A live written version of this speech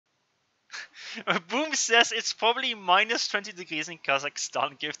Boom says it's probably minus 20 degrees in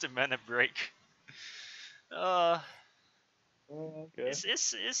Kazakhstan. Give the man a break. Okay.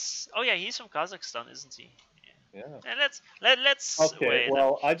 Oh yeah, he's from Kazakhstan, isn't he? Yeah. And let's Okay, wait.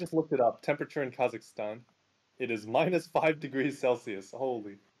 well, I just looked it up. Temperature in Kazakhstan. It is minus 5 degrees Celsius.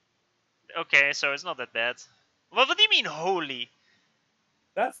 Holy. Okay, so it's not that bad. Well, what do you mean holy?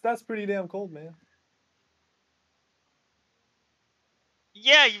 That's pretty damn cold, man.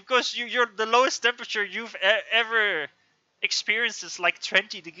 Yeah, because you're the lowest temperature you've ever experienced is like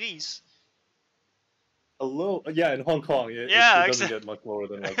 20 degrees. A little, yeah, in Hong Kong, Yeah, it doesn't get much lower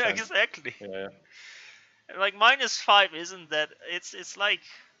than like 10. exactly. Yeah, Like -5 isn't that? It's like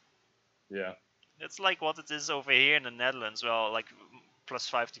yeah. it's like what it is over here in the Netherlands. Well, like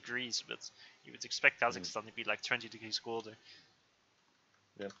 +5 degrees, but you would expect Kazakhstan to be like 20 degrees colder.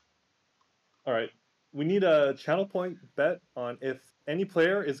 Yeah. All right. We need a channel point bet on if any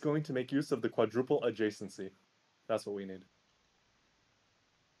player is going to make use of the quadruple adjacency. That's what we need.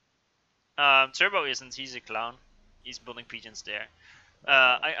 Turbo isn't. He's a clown. He's building pigeons there.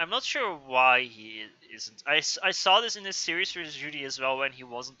 I'm not sure why he isn't. I saw this in his series versus Judy as well when he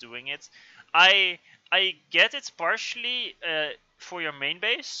wasn't doing it. I get it partially for your main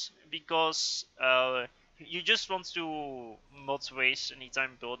base because you just want to not waste any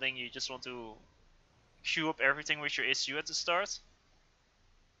time building. You just want to queue up everything with your SU at the start.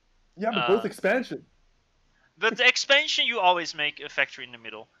 Yeah, but both expansion. But the expansion you always make a factory in the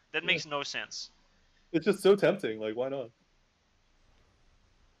middle. That makes no sense. It's just so tempting. Like, why not?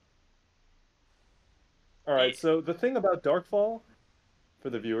 All right. So the thing about Darkfall, for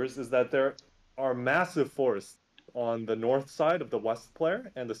the viewers, is that there are massive forests on the north side of the west player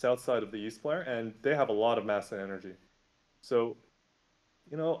and the south side of the east player, and they have a lot of mass and energy. So,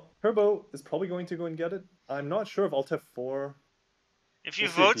 you know, Turbo is probably going to go and get it. I'm not sure if Altf4. If you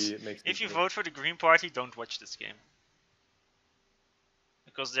vote for the Green Party, don't watch this game.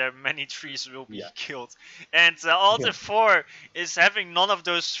 Because there are many trees will be killed. And Altf4 is having none of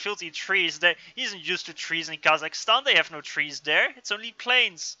those filthy trees. He isn't used to trees in Kazakhstan. They have no trees there. It's only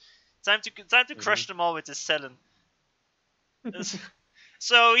plains. Time to crush them all with this Selen.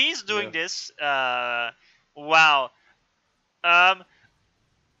 So he's doing this. Wow.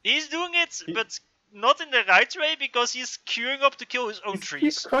 He's doing it, but not in the right way because he's queuing up to kill his own trees.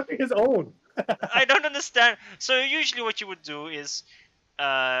 He's crushing his own. I don't understand. So usually what you would do is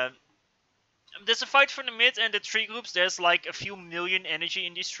there's a fight for the mid and the tree groups. There's like a few million energy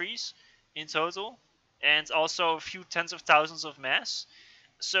in these trees in total, and also a few tens of thousands of mass.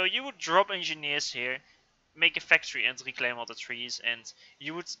 So you would drop engineers here, make a factory and reclaim all the trees, and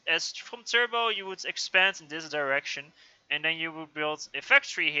you would, as from Turbo, you would expand in this direction, and then you would build a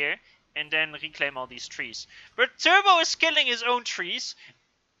factory here, and then reclaim all these trees. But Turbo is killing his own trees,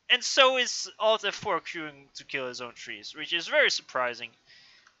 and so is Altf4 queuing to kill his own trees, which is very surprising.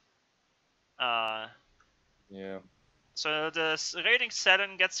 Yeah. So the raiding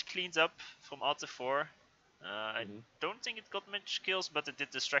Saturn gets cleaned up from Altf4. I don't think it got much kills, but it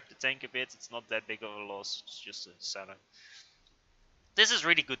did distract the tank a bit. It's not that big of a loss. It's just a Saturn. This is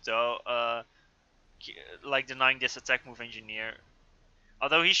really good though. Like denying this attack move engineer.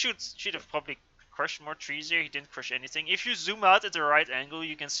 Although he should have probably crushed more trees here. He didn't crush anything. If you zoom out at the right angle,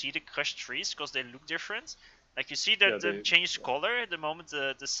 you can see the crushed trees because they look different. Like you see that they changed color the moment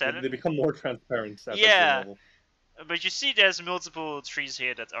the Saturn. They become more transparent. At yeah, level. But you see there's multiple trees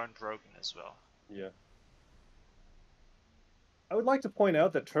here that aren't broken as well. Yeah. I would like to point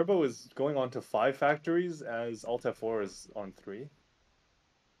out that Turbo is going on to 5 factories as Altf4 is on 3.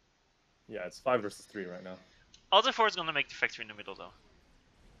 Yeah, it's 5 versus 3 right now. Altf4 is going to make the factory in the middle though.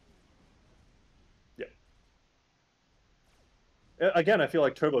 Yeah. Again, I feel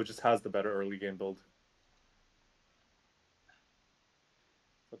like Turbo just has the better early game build.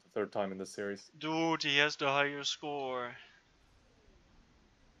 That's the 3rd time in this series. Dude, he has the higher score.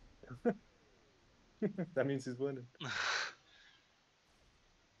 That means he's winning.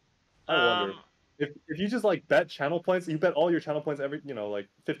 I wonder if you just like bet channel points, you bet all your channel points every, like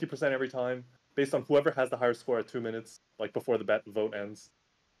 50% every time based on whoever has the higher score at 2 minutes, like before the bet vote ends.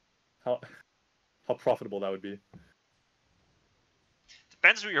 How profitable that would be.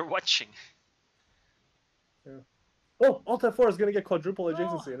 Depends who you're watching. Yeah. Oh, Altf4 is gonna get quadruple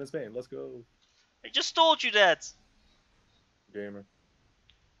adjacency in his main. Let's go. I just told you that. Gamer.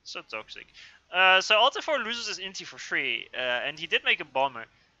 So toxic. So Altf4 loses his Inti for free, and he did make a bomber.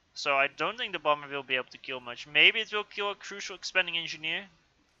 So I don't think the bomber will be able to kill much. Maybe it will kill a crucial expanding engineer,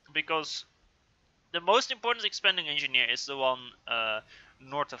 because the most important expanding engineer is the one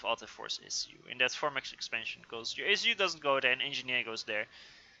north of Altf4's SU, in that 4-max expansion, because your SU doesn't go there and engineer goes there.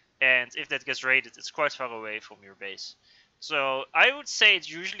 and if that gets raided, it's quite far away from your base. So I would say it's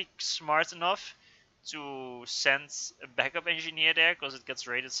usually smart enough to send a backup engineer there because it gets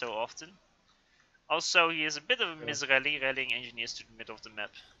raided so often. Also, he is a bit of a rallying engineers to the middle of the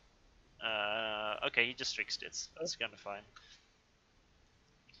map. Okay, he just fixed it. That's kind of fine.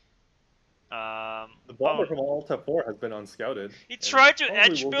 The bomber from Altf4 has been unscouted. He tried to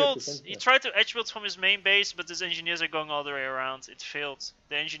edge build. He tried to edge build from his main base, but his engineers are going all the way around. It failed.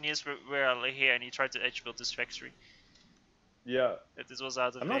 The engineers were here, and he tried to edge build this factory. Yeah. This was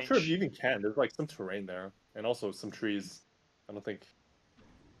out of range. I'm not sure if you even can. There's like some terrain there, and also some trees. I don't think.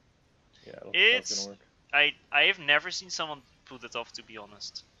 Yeah, I don't think that's gonna work. I have never seen someone pull it off, to be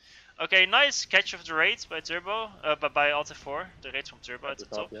honest. Okay, nice catch of the raid by Turbo, by Altf4. The raid from Turbo at the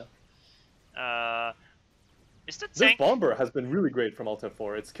top. Yeah. Is the tank? This bomber has been really great from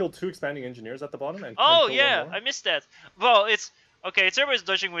Altf4. It's killed 2 expanding engineers at the bottom and. Oh yeah, I missed that. Well, it's okay. Turbo is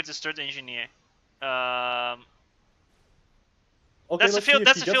dodging with his third engineer. Okay, that's a field.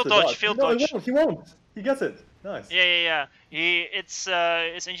 That's a field dodge. Field dodge. He won't. He gets it. Nice. Yeah.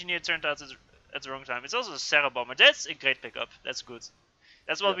 His engineer turned out at the wrong time. It's also a Sarah bomber. That's a great pickup. That's good.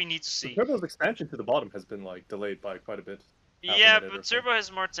 That's what we need to see. Turbo's expansion to the bottom has been like delayed by quite a bit. Yeah, but Turbo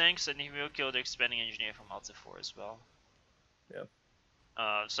has more tanks and he will kill the expanding engineer from Altf4 as well.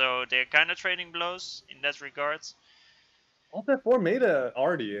 Yeah. So they're kind of trading blows in that regard. Altf4 made a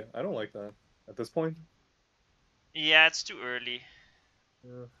RD. I don't like that at this point. Yeah, it's too early.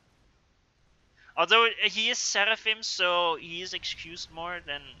 Yeah. Although he is Seraphim, so he is excused more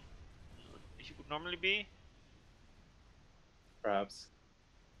than he would normally be. Perhaps.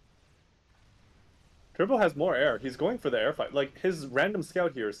 Turbo has more air. He's going for the air fight. Like, his random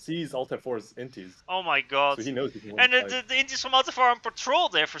scout here sees Altf4's inties. Oh my god. So he knows he can win. And the inties from Altf4 are on patrol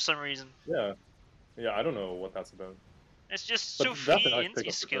there for some reason. Yeah. Yeah, I don't know what that's about. It's just so free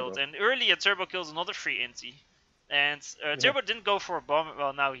inties killed. And earlier Turbo kills another free intie. And Turbo didn't go for a bomb.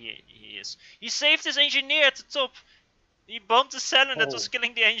 Well, now he is. He saved his engineer at the top. He bombed the Salon that was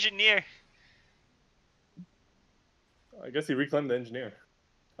killing the engineer. I guess he reclaimed the engineer.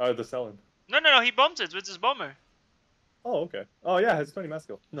 The Salon. No, he bombed it with his bomber. Oh, okay. Oh, yeah, his 20 mass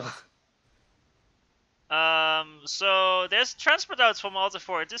kill. No. So there's transport outs from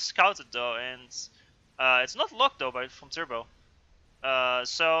Altf4. It is scouted though, and it's not locked though from Turbo.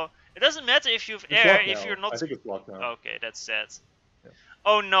 So it doesn't matter if you've air if you're not. I think it's locked now. Okay, that's sad. Yeah.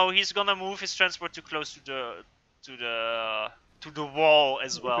 Oh no, he's gonna move his transport too close to the wall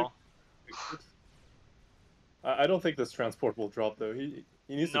as well. I don't think this transport will drop though. He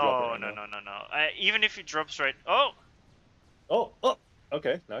needs to drop it. No. Even if he drops right. Oh.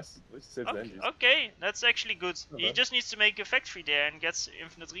 Okay, nice. At least saves the engines. Okay, that's actually good. He just needs to make a factory there and gets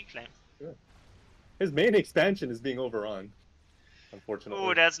infinite reclaim. Sure. His main expansion is being overrun, unfortunately.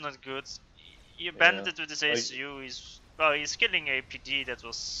 Oh, that's not good. He abandoned it with his ACU. He's killing a PD that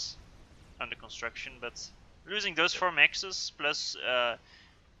was under construction, but losing those 4 maxes plus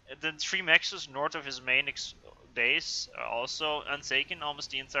the 3 maxes north of his main base are also untaken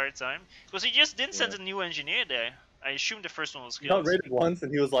almost the entire time. Because he just didn't send a new engineer there. I assume the first one was killed. He got raided once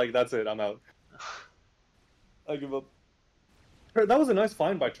and he was like, that's it, I'm out. I give up. That was a nice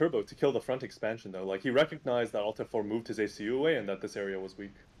find by Turbo to kill the front expansion though. Like, he recognized that Altf4 moved his ACU away and that this area was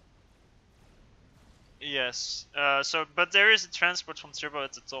weak. Yes. But there is a transport from Turbo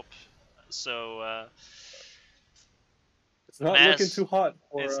at the top. So, it's not looking too hot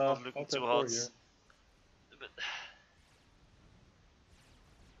for it's not looking too hot. Here. But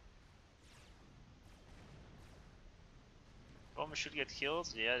Bomber should get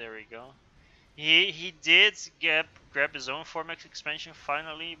killed. Yeah, there we go. He did grab his own 4-max expansion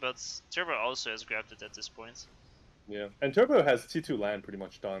finally, but Turbo also has grabbed it at this point. Yeah, and Turbo has T2 land pretty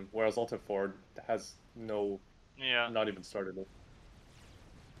much done, whereas Altf4 has not even started it.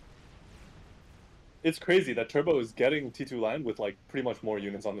 It's crazy that Turbo is getting T2 land with like pretty much more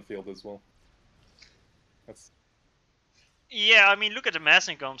units on the field as well. Yeah, I mean, look at the mass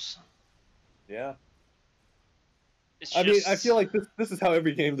incomes. Yeah. I mean, I feel like this is how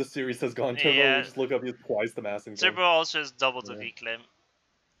every game this series has gone. Turbo will just look up twice the mass income. Turbo also has doubled the reclaim.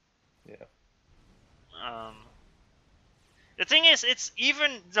 Yeah. The thing is, it's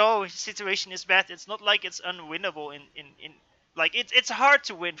even though his situation is bad, it's not like it's unwinnable in like it's hard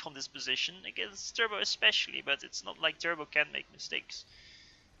to win from this position against Turbo especially, but it's not like Turbo can't make mistakes.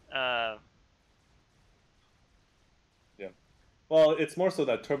 Yeah. Well, it's more so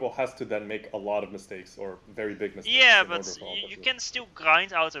that Turbo has to then make a lot of mistakes or very big mistakes. Yeah, but you can still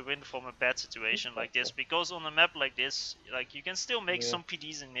grind out a win from a bad situation like this, because on a map like this, like you can still make some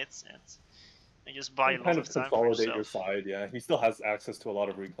PDs in it, and and just buy a And lot kind of of time for consolidate your yourself. side, yeah. He still has access to a lot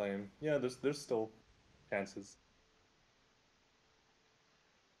of reclaim. Yeah, there's still chances.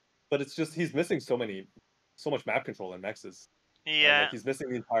 But it's just he's missing so much map control and mexes. Right? Yeah, Like he's missing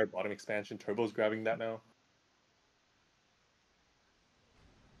the entire bottom expansion. Turbo's grabbing that now.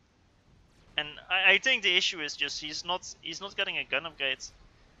 and I think the issue is just he's not getting a gun upgrade.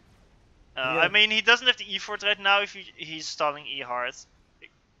 I Yeah. mean, he doesn't have the E fort right now if he's stalling E hard.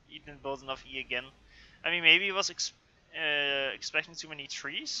 He didn't build enough E again. I mean, maybe he was expecting too many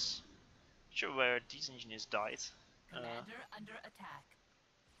trees. Not sure where these engineers died. Commander under attack.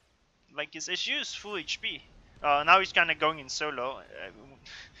 Like his SU is full HP. Now he's kind of going in solo,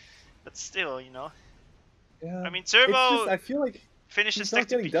 but still, you know. Yeah. I mean, It's just Turbo I feel like finished he's his not tech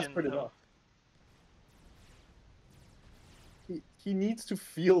to getting pigeon. desperate enough. He needs to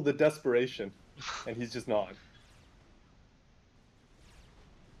feel the desperation, and he's just not.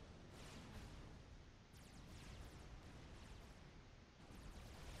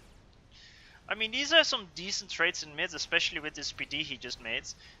 I mean, these are some decent trades in mid, especially with this PD he just made.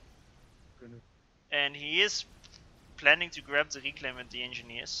 And he is planning to grab the reclaim with the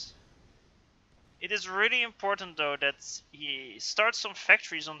engineers. It is really important though that he starts some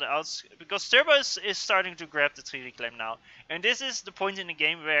factories on the outs, because Turbo is starting to grab the 3 reclaim now. And this is the point in the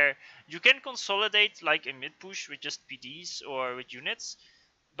game where you can consolidate like a mid push with just PDs or with units.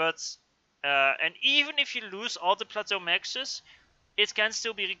 But and even if you lose all the plateau maxes, it can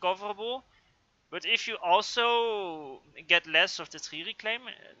still be recoverable. But if you also get less of the 3 reclaim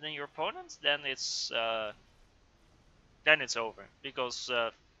than your opponent, then it's over, because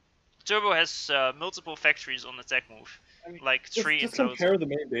Turbo has multiple factories on attack move, I mean, like 3 in just total. compare the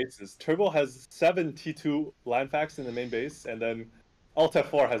main bases. Turbo has 7 T2 land facts in the main base, and then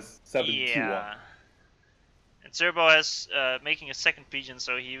Altf4 has 7 T1. Yeah. And Turbo has making a second pigeon,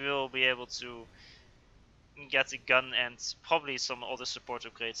 so he will be able to get a gun and probably some other support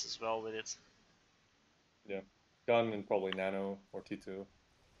upgrades as well with it. Yeah, gun and probably nano or T2 would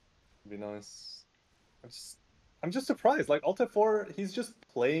be nice. I'm just surprised. Like Altf4, he's just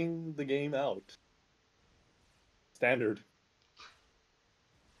playing the game out. Standard.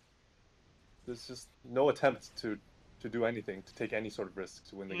 There's just no attempt to do anything, to take any sort of risk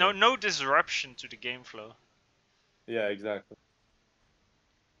to win the game. No disruption to the game flow. Yeah, exactly.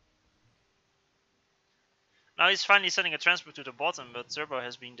 Now he's finally sending a transport to the bottom, but Turbo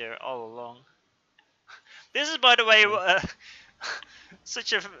has been there all along. This is, by the way,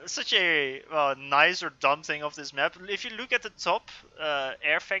 such a well, nice or dumb thing of this map. If you look at the top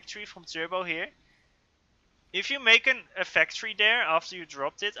air factory from Turbo here, if you make a factory there after you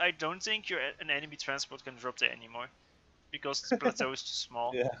dropped it, I don't think an enemy transport can drop there anymore, because the plateau is too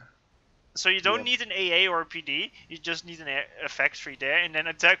small. Yeah. So you don't need an AA or a PD, you just need a factory there, and then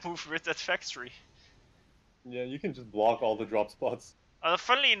attack move with that factory. Yeah, you can just block all the drop spots.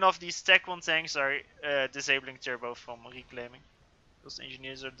 Funnily enough, these Tech 1 tanks are disabling Turbo from reclaiming. Those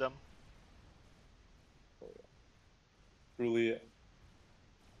engineers are dumb. Oh, yeah. Truly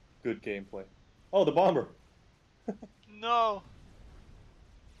good gameplay. Oh, the bomber! No!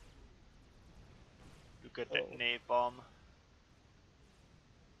 Look at that napalm.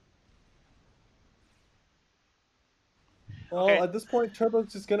 Well, Okay. at this point,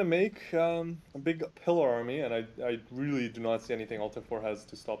 Turbo's just gonna make a big pillar army, and I really do not see anything Altf4 has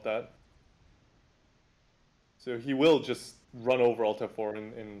to stop that. So he will just run over Altf4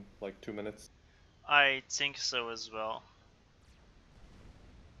 in like 2 minutes. I think so as well.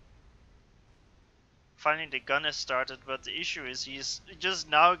 Finally the gun has started, but the issue is he's just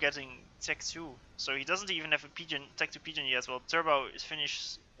now getting Tech 2. So he doesn't even have a pigeon, Tech 2 pigeon yet, while Turbo is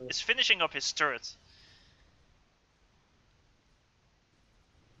finishing up his turret.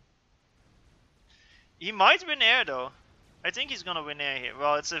 He might win air though. I think he's gonna win air here.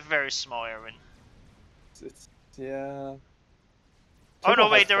 Well, it's a very small air win. Yeah. Oh no,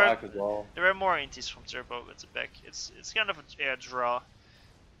 wait, there are more inties from Turbo at the back. It's kind of an air draw,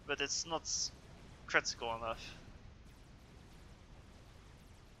 but it's not critical enough.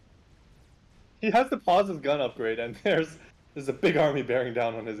 He has the positive gun upgrade, and there's a big army bearing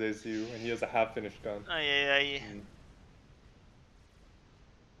down on his ACU, and he has a half-finished gun. Aye.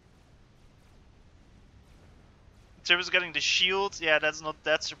 Turbo's getting the shield. Yeah, that's not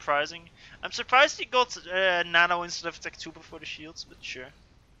that surprising. I'm surprised he got nano instead of Tech 2 before the shields, but sure.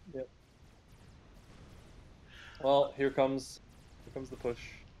 Yep. Well, here comes the push.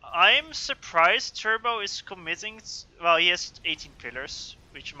 I'm surprised Turbo is committing. Well, he has 18 pillars,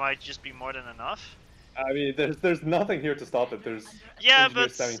 which might just be more than enough. I mean, there's nothing here to stop it. There's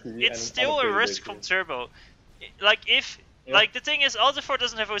but it's still a risk from Turbo. Like the thing is, Altf4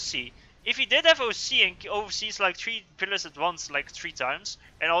 doesn't have OC. If he did have OC and oversees like 3 pillars at once, like 3 times,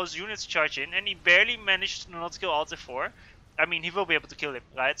 and all his units charge in, and he barely managed to not kill Altf4, I mean, he will be able to kill him,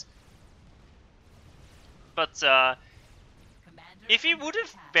 right? But if he would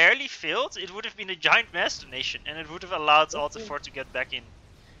have barely failed, it would have been a giant mass donation, and it would have allowed Altf4 to get back in.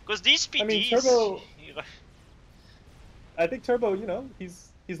 Because these PDs... I mean, Turbo... I think Turbo, you know, he's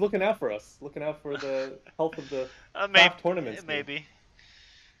looking out for us, looking out for the health of the FAF tournaments. Maybe.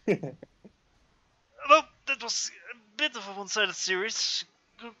 Well, that was a bit of a one-sided series.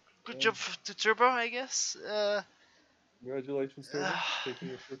 Good job to Turbo, I guess. Congratulations, Turbo, taking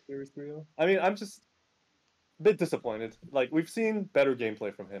your first series 3-0. I mean, I'm just a bit disappointed. Like, we've seen better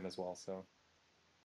gameplay from him as well, so...